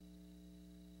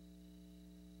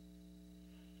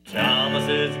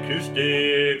Thomas's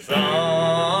acoustic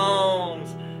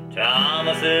songs.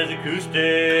 Thomas's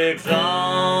acoustic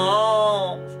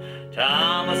songs.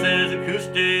 Thomas's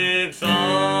acoustic songs.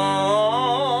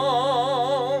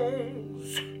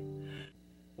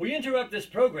 We interrupt this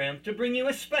program to bring you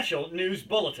a special news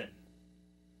bulletin.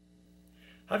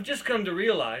 I've just come to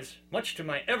realize, much to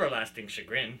my everlasting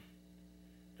chagrin,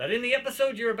 that in the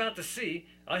episode you're about to see,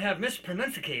 I have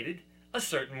mispronunciated a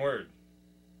certain word.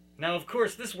 Now, of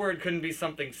course, this word couldn't be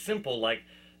something simple like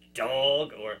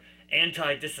dog or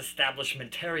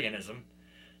anti-disestablishmentarianism,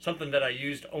 something that I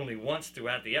used only once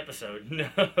throughout the episode.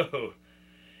 No,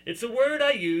 it's a word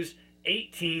I use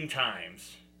 18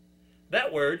 times.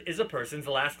 That word is a person's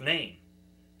last name,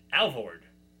 Alvord.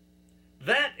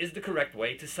 That is the correct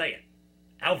way to say it,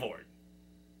 Alvord.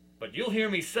 But you'll hear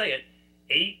me say it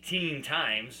 18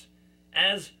 times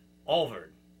as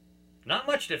Alvord. Not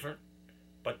much different,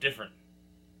 but different.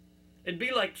 It'd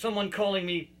be like someone calling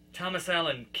me Thomas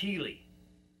Allen Keeley.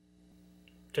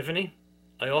 Tiffany,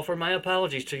 I offer my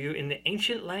apologies to you in the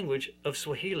ancient language of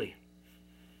Swahili.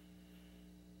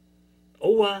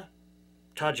 Owa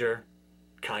Tajer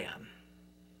Kayam.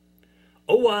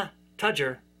 Owa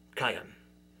Tajer Kayam.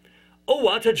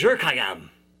 Owa Tajer Kayam.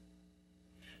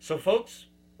 So folks,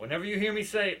 whenever you hear me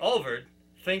say Alvord,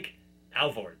 think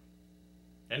Alvord.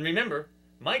 And remember,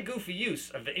 my goofy use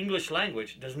of the English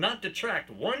language does not detract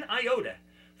one iota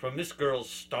from this girl's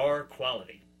star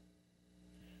quality.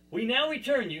 We now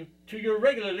return you to your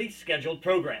regularly scheduled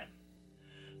program.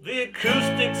 The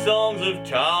acoustic songs of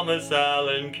Thomas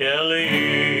Allen Kelly.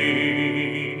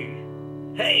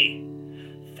 Hey,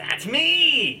 that's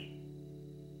me!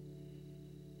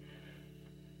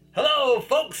 Hello,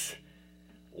 folks!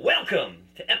 Welcome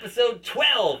to episode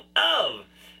 12 of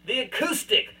The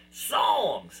Acoustic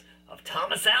Songs of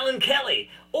Thomas Allen Kelly,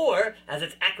 or as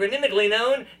it's acronymically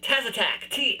known, TASOTAK,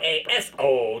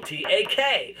 T-A-S-O-T-A-K,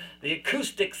 The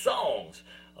Acoustic Songs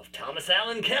of Thomas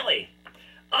Allen Kelly.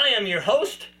 I am your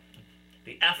host,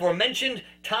 the aforementioned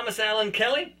Thomas Allen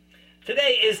Kelly.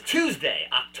 Today is Tuesday,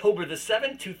 October the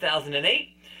 7th, 2008.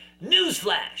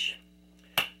 Newsflash!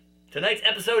 Tonight's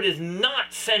episode is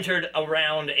not centered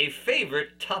around a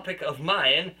favorite topic of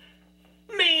mine,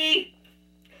 me.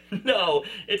 No,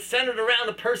 it's centered around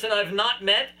a person I've not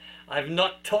met, I've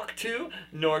not talked to,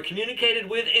 nor communicated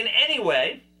with in any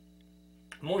way.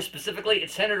 More specifically,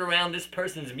 it's centered around this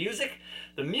person's music,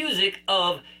 the music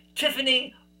of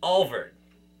Tiffany Alvord.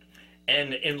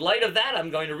 And in light of that, I'm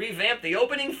going to revamp the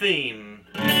opening theme.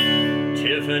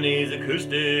 Tiffany's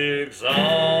acoustic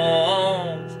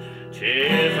songs.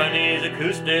 Tiffany's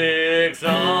acoustic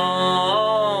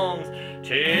songs.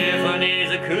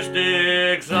 Tiffany's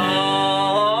acoustic songs.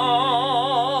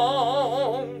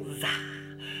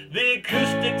 The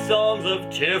acoustic songs of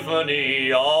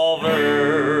Tiffany Alvord.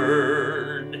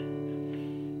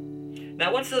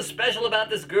 Now, what's so special about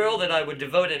this girl that I would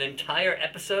devote an entire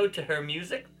episode to her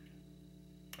music?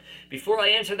 Before I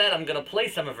answer that, I'm going to play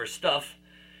some of her stuff.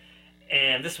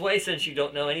 And this way, since you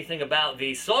don't know anything about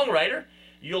the songwriter,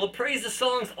 you'll appraise the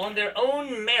songs on their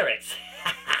own merits.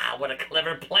 What a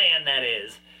clever plan that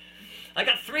is. I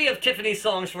got 3 of Tiffany's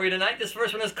songs for you tonight. This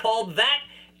first one is called That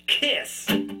Kiss.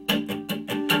 1,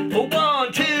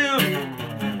 2.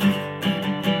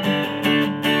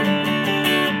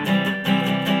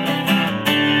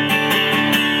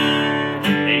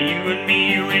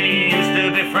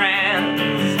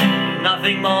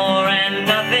 Nothing more and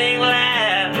nothing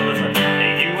less.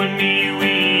 You and me,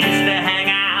 we used to hang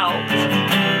out,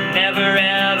 never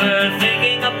ever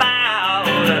thinking about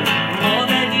more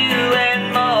than you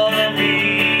and more than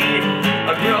me.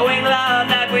 A growing love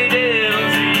that we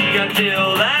didn't see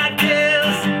until that kiss.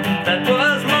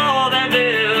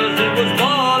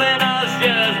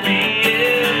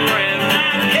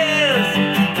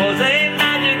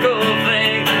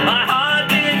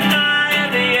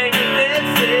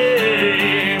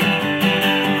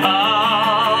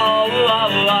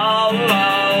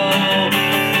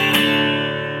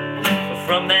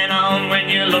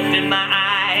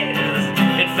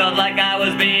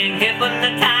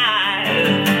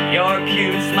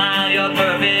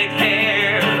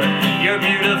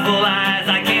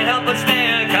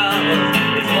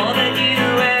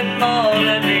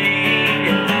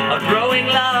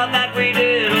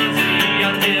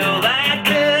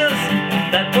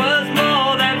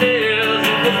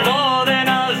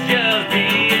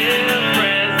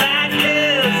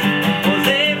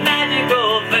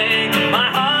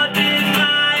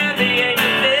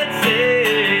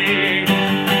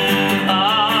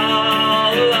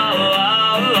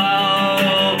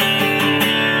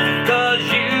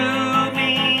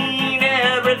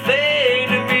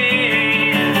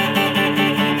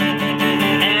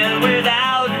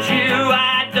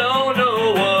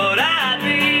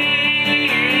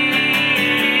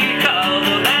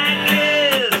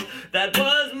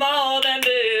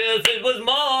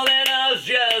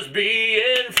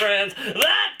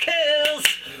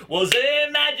 was a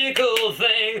magical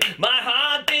thing. My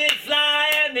heart did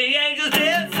fly and the angels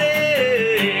did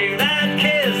sing. That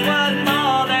kiss was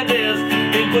more than this.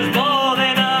 It was more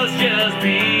than us just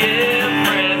being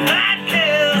friends. That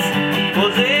kiss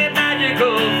was a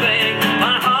magical thing.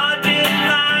 My heart did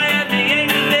fly and the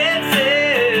angels did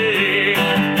sing.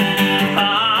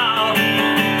 How,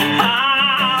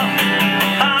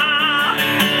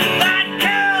 that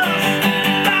kiss,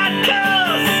 that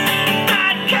kiss,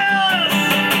 that kiss,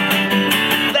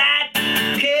 that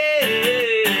kiss.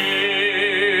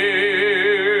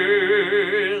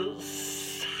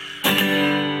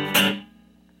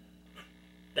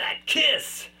 That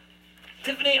kiss.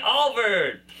 Tiffany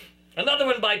Alvord. Another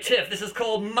one by Tiff. This is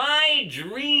called My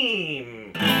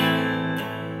Dream.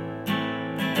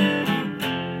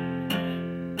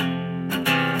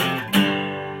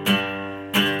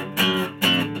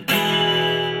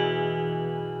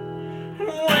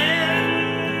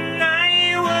 When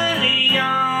I was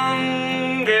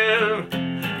younger,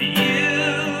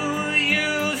 you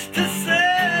used to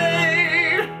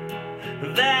say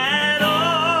that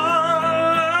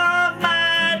all of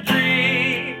my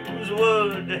dreams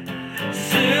would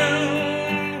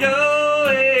soon go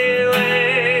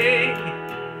away.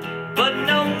 But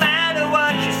no matter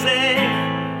what you say,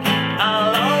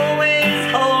 I'll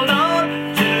always hold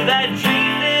on to that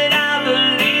dream that I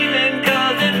believe in,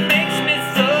 'cause it makes me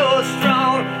so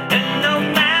strong. And no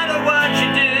matter what you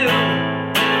do,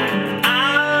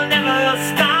 I'll never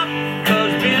stop,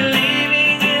 'cause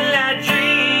believing in that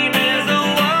dream is the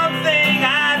one thing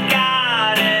I've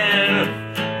got. And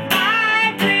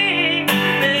my dream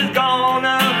is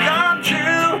gonna come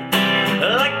true,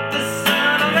 like the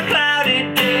sun on a cloudy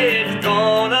day. It's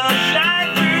gonna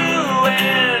shine through,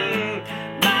 and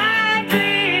my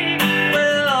dream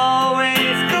will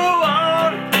always go on,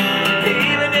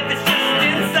 even if it's just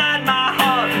inside my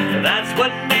heart. That's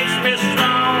what makes me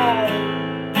strong.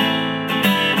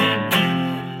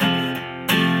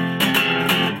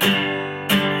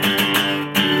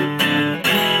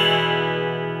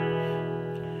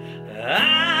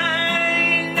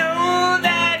 I know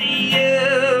that you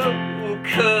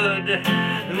could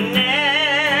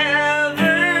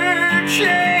never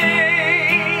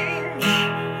change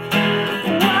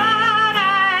what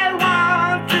I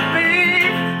want to be,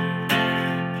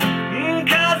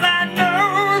 'cause I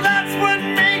know that's what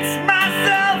makes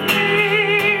myself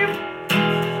me.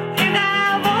 And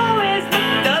I've always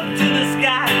looked up to the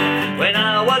sky when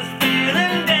I was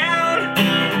feeling down.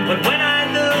 But when I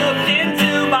looked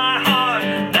into my heart,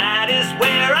 that is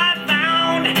where I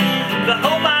found the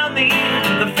hope I'll need,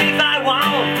 the faith I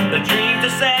want, the dream to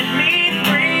set me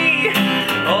free.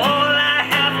 All I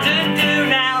have to do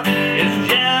now is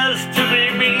just to be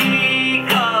me,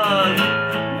 'cause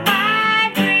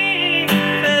my dream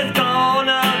is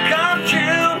gonna come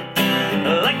true,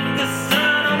 like the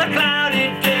sun on a cloudy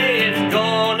day. It's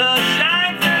gonna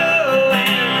shine through,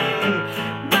 and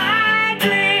my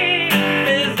dream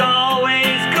is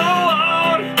always go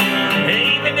on,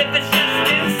 even if it's just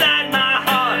inside my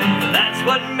heart. That's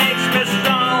what makes me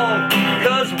strong,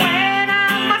 'cause when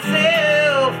I'm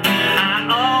myself, I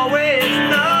always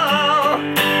know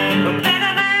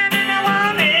better than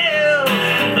anyone else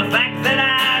the fact that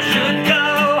I should go.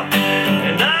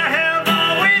 And I have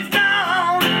always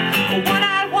done what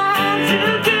I want to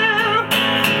do.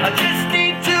 I just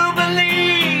need to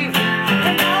believe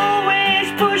and always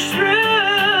push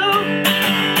through.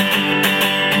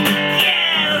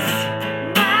 Yes,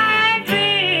 my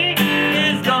dream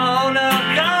is gonna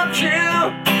come true,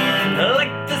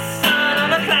 like the sun on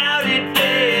a cloudy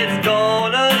day. It's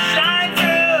gonna shine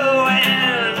through,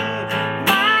 and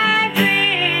my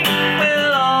dream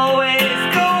will always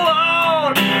go on,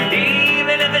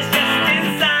 even if it's just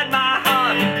inside my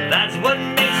heart. That's what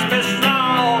makes me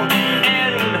strong,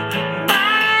 and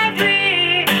my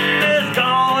dream is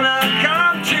gonna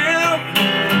come true,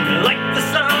 like the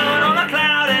sun on a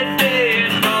cloudy day.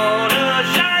 It's gonna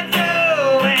shine through,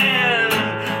 and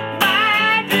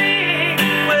my dream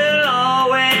will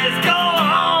always go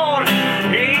on,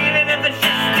 even if it's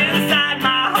just inside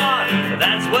my heart.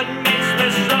 That's what makes me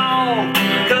strong,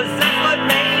 'cause that's what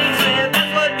makes me,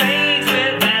 that's what makes me,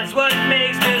 that's what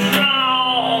makes me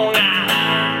strong.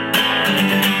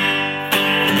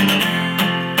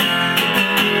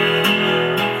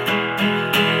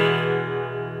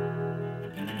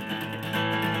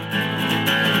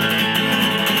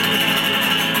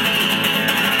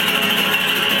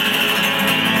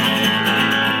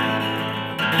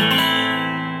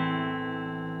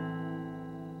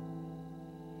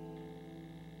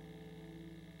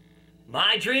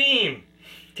 My Dream,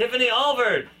 Tiffany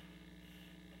Alvord.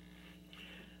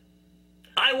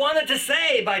 I Wanted to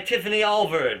Say by Tiffany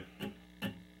Alvord.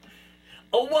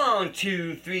 A 1,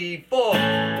 2, 3, 4.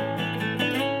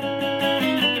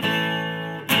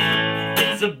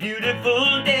 It's a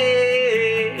beautiful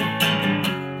day.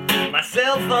 My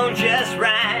cell phone just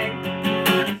rang.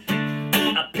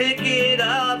 I pick it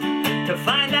up to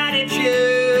find out it's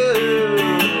you.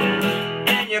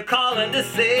 And you're calling to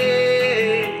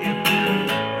say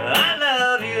I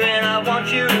love you and I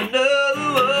want you to know.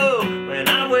 When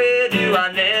I'm with you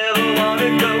I never want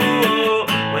to go.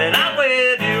 When I'm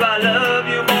with you I love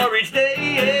you more each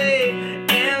day. And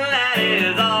that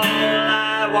is all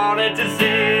I wanted to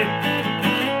say.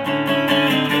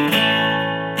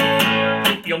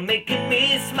 You're making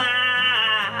me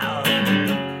smile.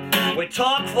 We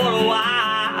talk for a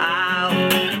while.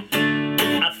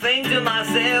 I think to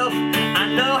myself, I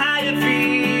know how you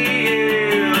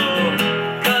feel,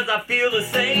 'cause I feel the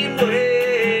same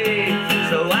way.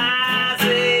 So I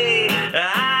say,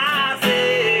 I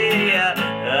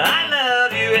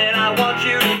love you and I want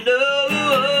you to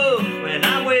know. When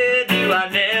I'm with you, I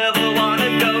never want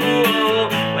to go.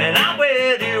 When I'm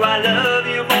with you, I love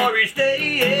you more each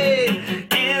day.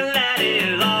 And that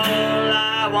is all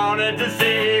I wanted to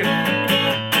say.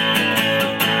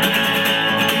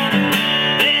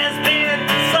 There's been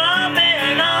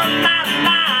something on my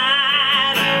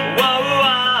mind.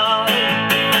 Whoa.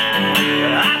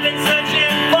 I've been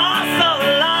searching for so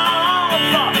long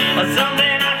for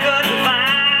something I couldn't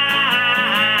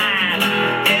find.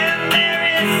 And there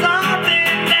is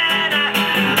something that I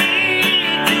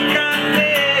need to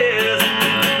confess.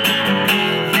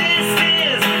 This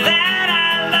is that I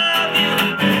love you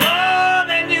more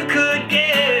than you could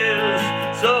guess.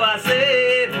 So I say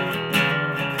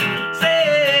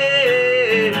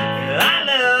I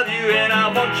love you and I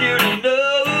want you to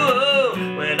know.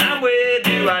 When I'm with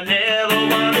you I never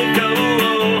want to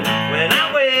go. When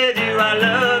I'm with you I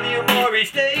love you more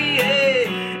each day.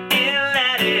 And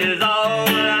that is all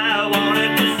I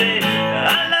wanted to say.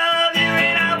 I love you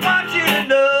and I want you to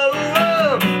know.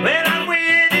 When I'm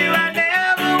with you I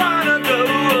never want to go.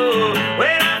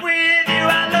 When I'm with you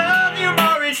I love you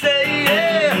more each day.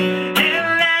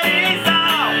 And that is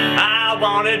all I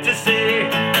wanted to say.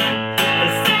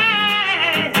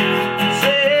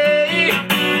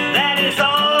 That is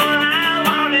all I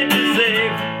wanted to say.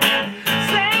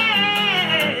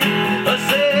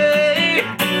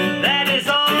 That is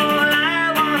all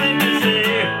I wanted to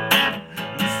say.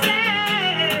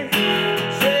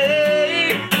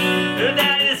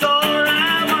 That is all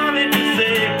I wanted to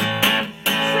say.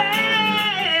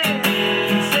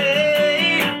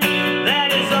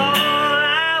 That is all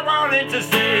I wanted to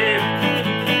say.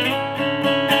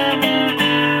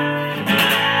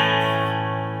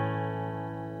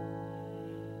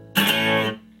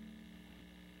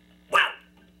 Wow!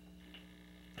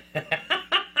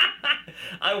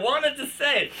 I Wanted to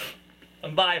Say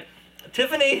by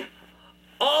Tiffany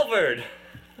Alvord.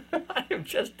 I am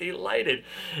just delighted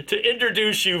to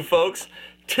introduce you folks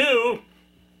to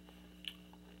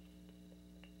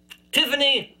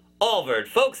Tiffany Alvord.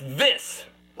 Folks, this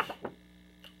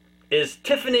is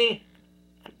Tiffany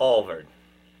Alvord.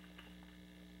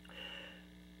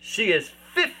 She is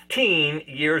 15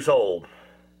 years old.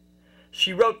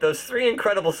 She wrote those 3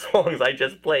 incredible songs I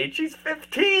just played. She's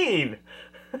 15!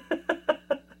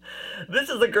 This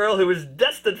is a girl who is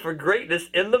destined for greatness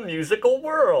in the musical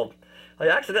world. I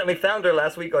accidentally found her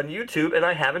last week on YouTube, and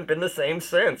I haven't been the same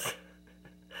since.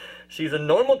 She's a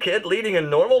normal kid leading a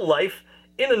normal life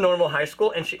in a normal high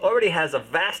school, and she already has a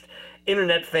vast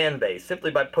internet fan base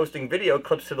simply by posting video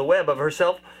clips to the web of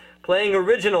herself playing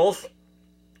originals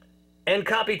and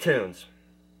copy tunes.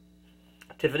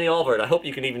 Tiffany Alvord, I hope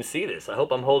you can even see this. I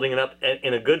hope I'm holding it up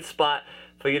in a good spot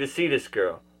for you to see this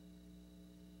girl.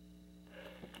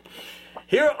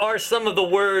 Here are the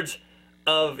words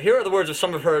of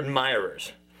some of her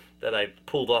admirers that I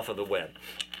pulled off of the web.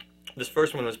 This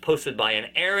first one was posted by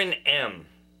an Aaron M.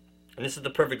 And this is the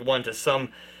perfect one to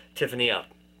sum Tiffany up.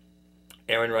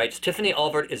 Aaron writes, Tiffany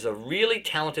Alvord is a really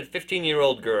talented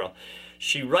 15-year-old girl.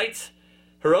 She writes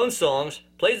her own songs,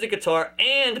 plays the guitar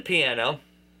and piano.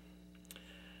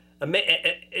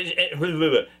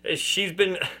 She's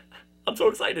been, I'm so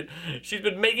excited. She's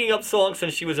been making up songs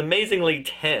since she was amazingly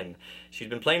 10. She's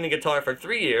been playing the guitar for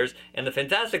 3 years, and the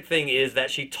fantastic thing is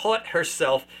that she taught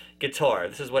herself guitar.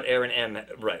 This is what Aaron M.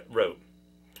 wrote.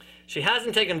 She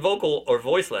hasn't taken vocal or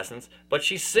voice lessons, but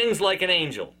she sings like an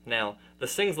angel. Now, the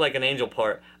sings like an angel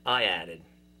part, I added.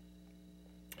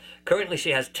 Currently,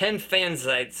 she has 10 fan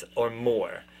sites or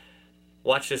more.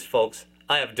 Watch this, folks.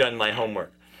 I have done my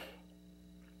homework.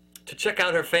 To check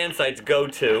out her fan sites, go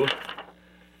to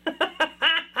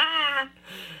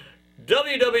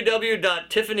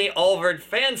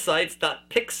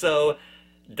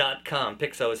www.tiffanyalvordfansites.piczo.com.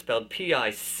 Piczo is spelled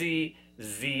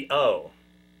Piczo.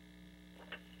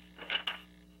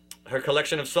 Her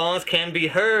collection of songs can be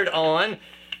heard on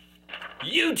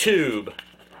YouTube.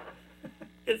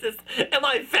 Am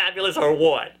I fabulous or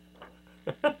what?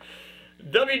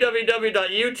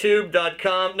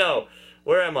 www.youtube.com. No,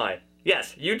 where am I?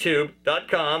 Yes,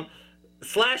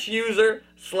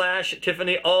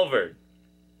 youtube.com/user/Tiffany Alvord.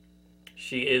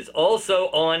 She is also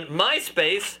on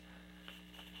MySpace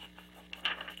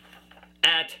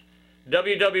at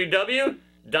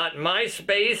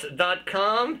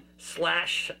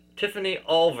www.myspace.com/Tiffany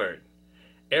Alvord.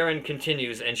 Erin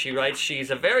continues, and she writes, she's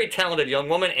a very talented young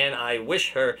woman, and I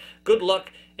wish her good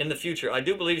luck in the future. I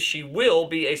do believe she will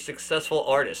be a successful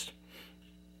artist.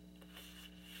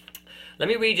 Let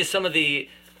me read you some of the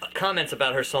comments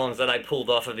about her songs that I pulled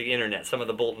off of the internet, some of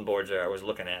the bulletin boards there I was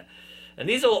looking at. And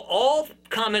these are all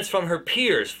comments from her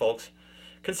peers, folks.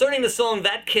 Concerning the song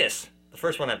That Kiss, the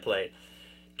first one I played,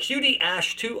 Cutie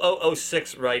Ash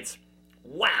 2006 writes,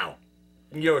 wow,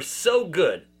 you're so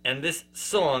good, and this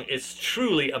song is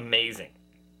truly amazing.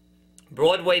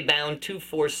 Broadway Bound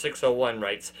 24601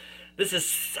 writes, this is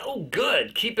so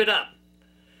good, keep it up.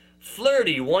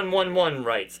 Flirty 111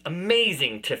 writes,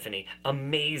 amazing, Tiffany,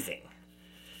 amazing.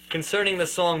 Concerning the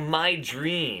song My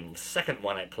Dream, second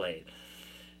one I played,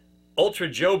 Ultra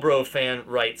Joe Bro fan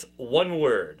writes, one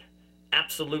word,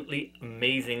 absolutely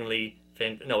amazingly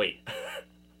no wait,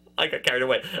 I got carried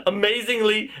away.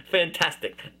 Amazingly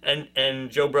fantastic.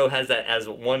 And Joe Bro has that as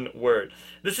one word.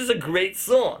 This is a great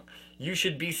song. You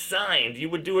should be signed. You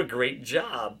would do a great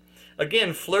job.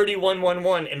 Again, Flirty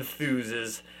 111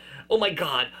 enthuses. Oh my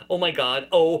God, oh my God,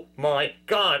 oh my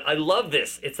God. I love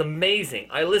this. It's amazing.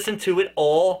 I listen to it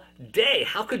all day.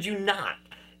 How could you not?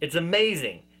 It's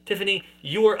amazing. Tiffany,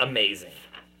 you're amazing.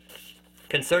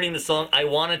 Concerning the song I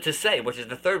Wanted to Say, which is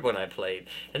the third one I played,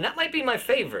 and that might be my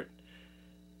favorite.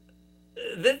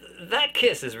 That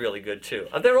Kiss is really good too.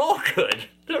 They're all good.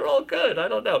 They're all good. I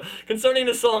don't know. Concerning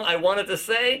the song I Wanted to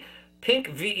Say, Pink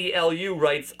VELU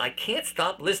writes, I can't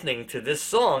stop listening to this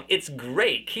song. It's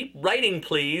great. Keep writing,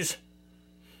 please.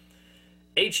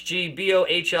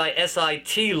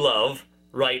 HGBOHISIT Love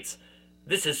writes,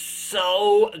 this is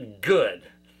so good.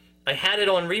 I had it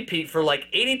on repeat for like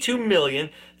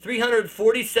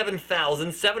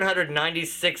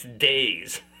 82,347,796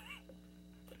 days.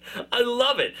 I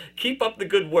love it. Keep up the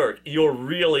good work. You're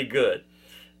really good.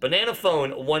 Banana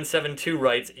Phone 172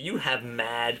 writes, you have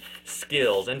mad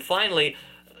skills. And finally,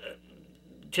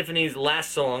 Tiffany's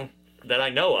last song that I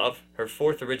know of, her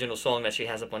fourth original song that she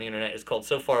has up on the internet, is called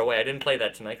So Far Away. I didn't play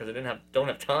that tonight because I don't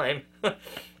have time.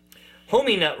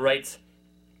 Homie Nut writes,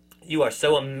 you are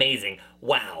so amazing.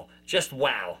 Wow. Just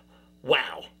wow.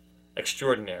 Wow.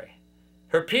 Extraordinary.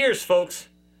 Her peers, folks.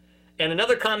 And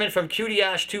another comment from Cutie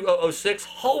Ash 2006,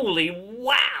 holy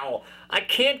wow. I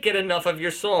can't get enough of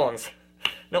your songs.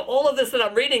 Now all of this that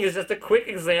I'm reading is just a quick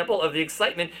example of the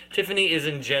excitement Tiffany is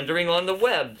engendering on the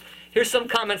web. Here's some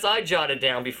comments I jotted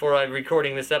down before I'm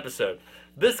recording this episode.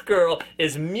 This girl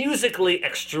is musically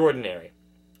extraordinary.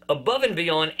 Above and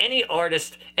beyond any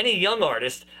artist, any young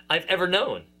artist I've ever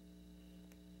known.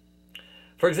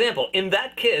 For example, in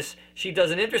That Kiss, she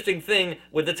does an interesting thing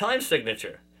with the time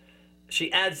signature.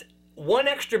 She adds one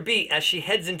extra beat as she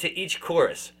heads into each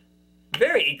chorus.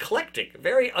 Very eclectic,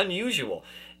 very unusual.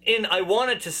 In I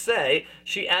Wanted to Say,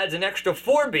 she adds an extra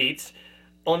 4 beats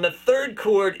on the third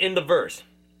chord in the verse.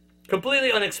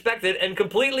 Completely unexpected and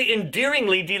completely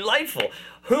endearingly delightful.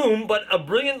 Whom but a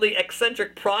brilliantly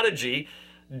eccentric prodigy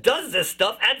does this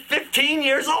stuff at 15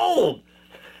 years old?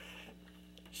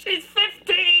 She's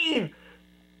 15!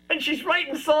 And she's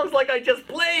writing songs like I just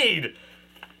played.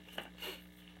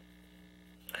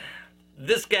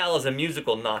 This gal is a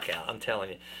musical knockout, I'm telling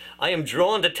you. I am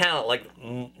drawn to talent like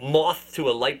moth to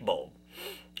a light bulb.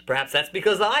 Perhaps that's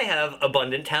because I have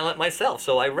abundant talent myself,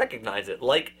 so I recognize it.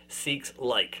 Like seeks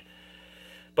like.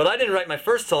 But I didn't write my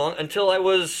first song until I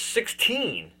was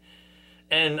 16.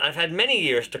 And I've had many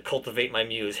years to cultivate my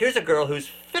muse. Here's a girl who's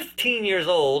 15 years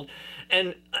old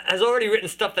and has already written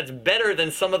stuff that's better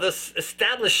than some of the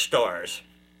established stars.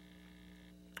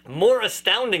 More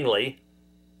astoundingly,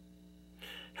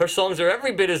 her songs are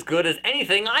every bit as good as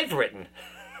anything I've written.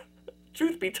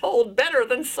 Truth be told, better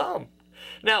than some.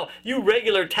 Now, you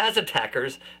regular Taz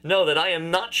attackers know that I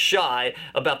am not shy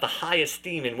about the high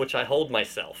esteem in which I hold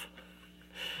myself.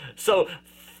 So,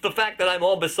 the fact that I'm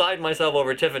all beside myself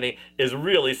over Tiffany is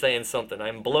really saying something.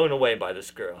 I'm blown away by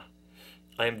this girl.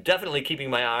 I am definitely keeping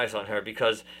my eyes on her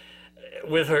because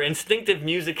with her instinctive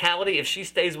musicality, if she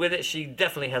stays with it, she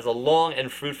definitely has a long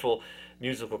and fruitful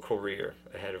musical career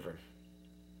ahead of her.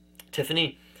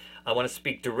 Tiffany, I want to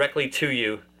speak directly to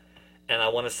you, and I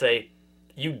want to say,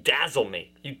 you dazzle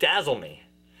me. You dazzle me.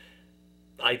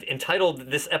 I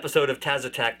entitled this episode of Taz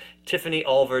Attack, Tiffany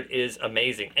Alvord Is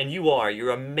Amazing. And you are.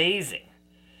 You're amazing.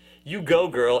 You go,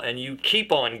 girl, and you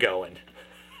keep on going.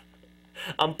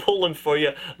 I'm pulling for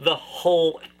you the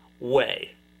whole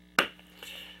way.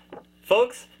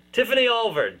 Folks, Tiffany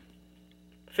Alvord,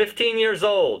 15 years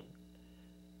old.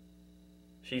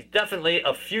 She's definitely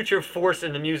a future force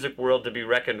in the music world to be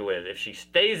reckoned with. If she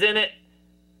stays in it,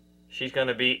 she's going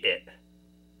to be it.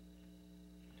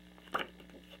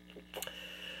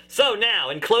 So now,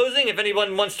 in closing, if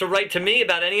anyone wants to write to me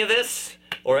about any of this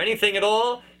or anything at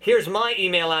all, here's my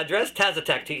email address,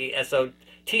 tazattack,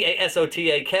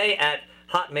 T-A-S-O-T-A-K, at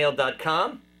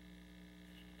hotmail.com.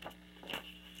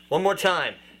 One more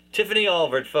time. Tiffany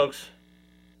Alvord, folks.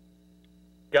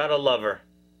 Gotta love her.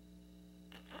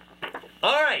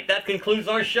 All right, that concludes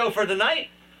our show for tonight.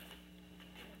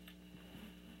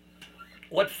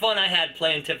 What fun I had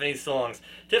playing Tiffany's songs.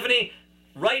 Tiffany,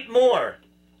 write more.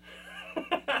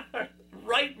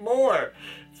 Write more.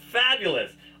 It's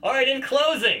fabulous. All right, in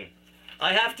closing,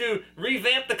 I have to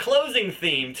revamp the closing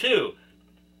theme, too,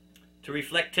 to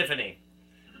reflect Tiffany.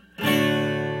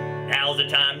 Now's the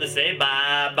time to say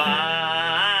bye-bye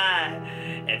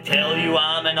and tell you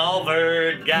I'm an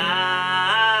Alvord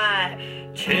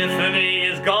guy. Tiffany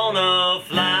is gonna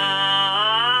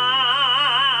fly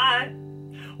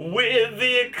with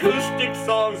the acoustic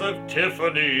songs of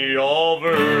Tiffany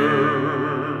Alvord.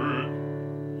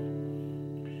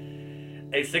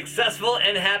 A successful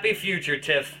and happy future,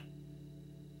 Tiff.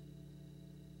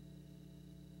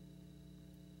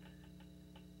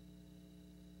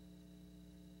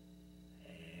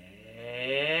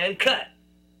 And cut.